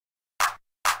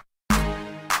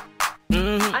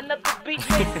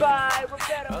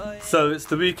So it's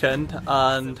the weekend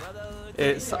and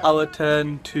it's our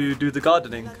turn to do the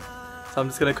gardening. So I'm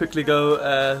just going to quickly go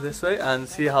this way and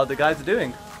see how the guys are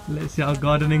doing. Let's see how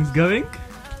gardening's going.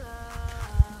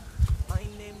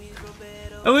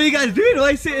 Oh, what are you guys doing? Why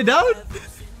are you sitting down?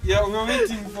 Yeah, we're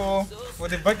waiting for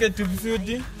the bucket to be filled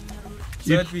in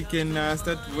so that we can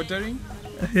start watering.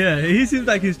 Yeah, he seems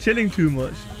like he's chilling too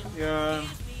much. Yeah,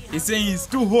 he's saying it's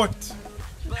too hot.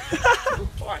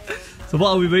 So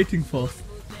what are we waiting for?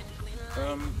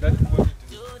 That's what it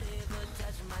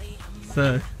is.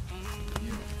 So,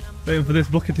 waiting for this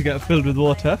bucket to get filled with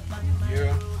water.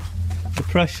 Yeah. The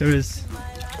pressure is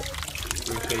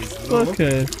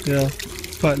okay, yeah,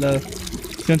 quite low.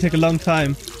 It's gonna take a long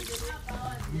time.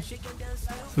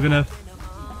 We're gonna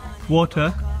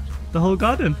water the whole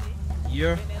garden.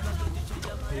 Yeah.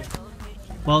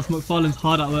 Whilst McFarlane's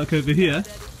hard at work over here,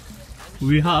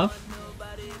 we have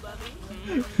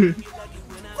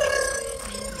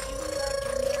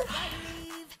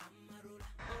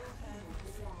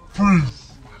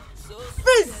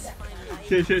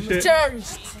Shit.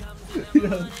 Cherished.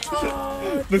 Yeah.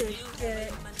 Oh,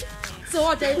 so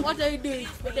what are you doing?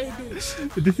 What are you doing?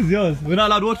 This is yours. We're not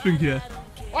allowed watering here.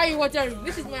 Why are you watering?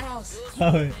 This is my house.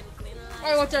 Oh, wait. Why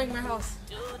are you watering my house?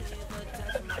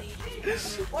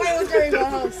 Why are you watering my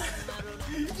house?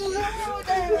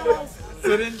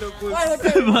 Surrender. Why are you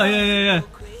watering my house? Yeah.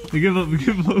 We give up.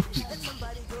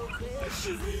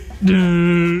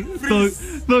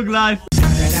 Thug life.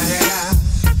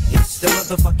 It's the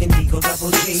motherfucking Eagle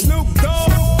Double G. Snoop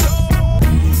Dogg.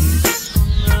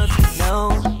 No,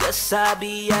 yes I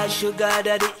be a sugar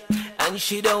daddy, and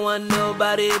she don't want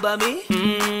nobody but me.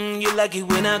 You like it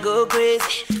when I go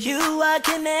crazy. You I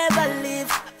can never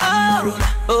leave.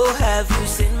 Oh, have you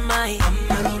seen my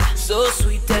ama-rulah? So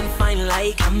sweet and fine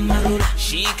like ama-rulah.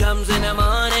 She comes in the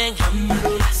morning,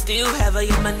 ama-rulah. Still have her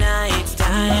in my night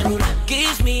time. Ama-rulah.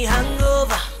 Gives me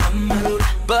hangover, ama-rulah.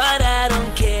 But I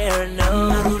don't care,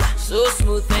 no. Ama-rulah. So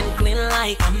smooth and clean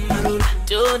like ama-rulah.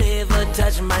 Don't ever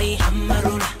touch my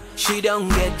ama-rulah. She don't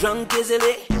get drunk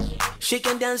easily. She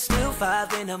can dance till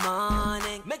 5 in the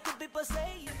morning. Make the people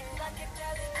say you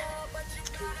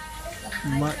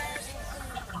Mark.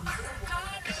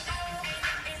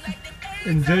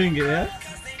 Enjoying it, yeah?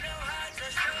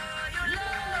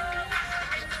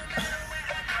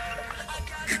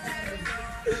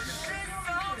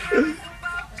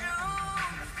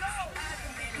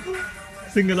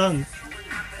 Sing along.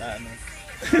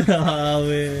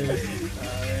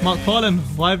 Mark Farlane,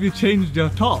 why have you changed your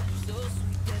top?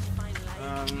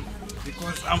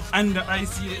 Because I'm under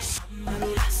ICS.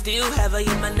 still have her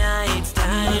in my night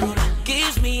time.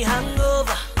 Gives me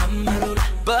hangover,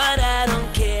 but I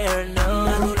don't care,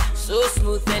 no. So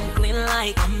smooth and clean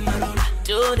like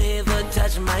don't ever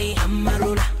touch my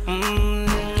ama-rulah.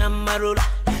 Ama-rulah.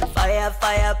 Fire,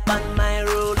 fire upon my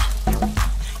road.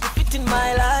 You fit in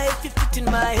my life, you fit in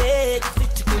my head, you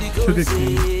fit to go.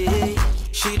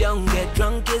 She don't get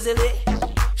drunk easily.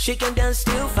 She can dance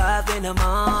till 5 in the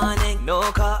morning.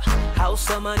 No car, house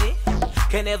or money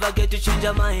can never get to change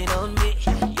her mind on me.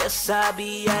 Yes, I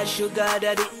be a sugar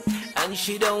daddy, and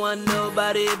she don't want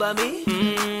nobody but me.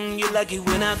 You like it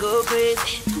when I go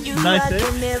crazy. You nice, I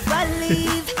can never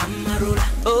leave. ama-rulah.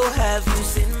 Oh, have you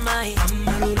seen my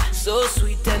ama-rulah? So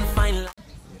sweet and fine.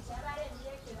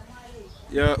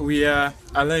 Yeah, we are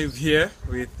alive here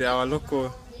with our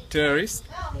local terrorist.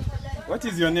 What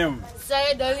is your name?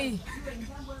 Syed Ali.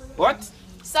 What?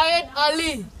 Syed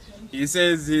Ali. He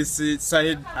says he's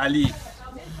Syed Ali.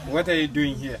 What are you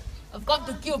doing here? I've come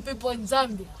to kill people in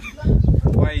Zambia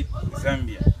Why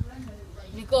Zambia?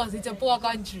 because it's a poor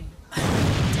country.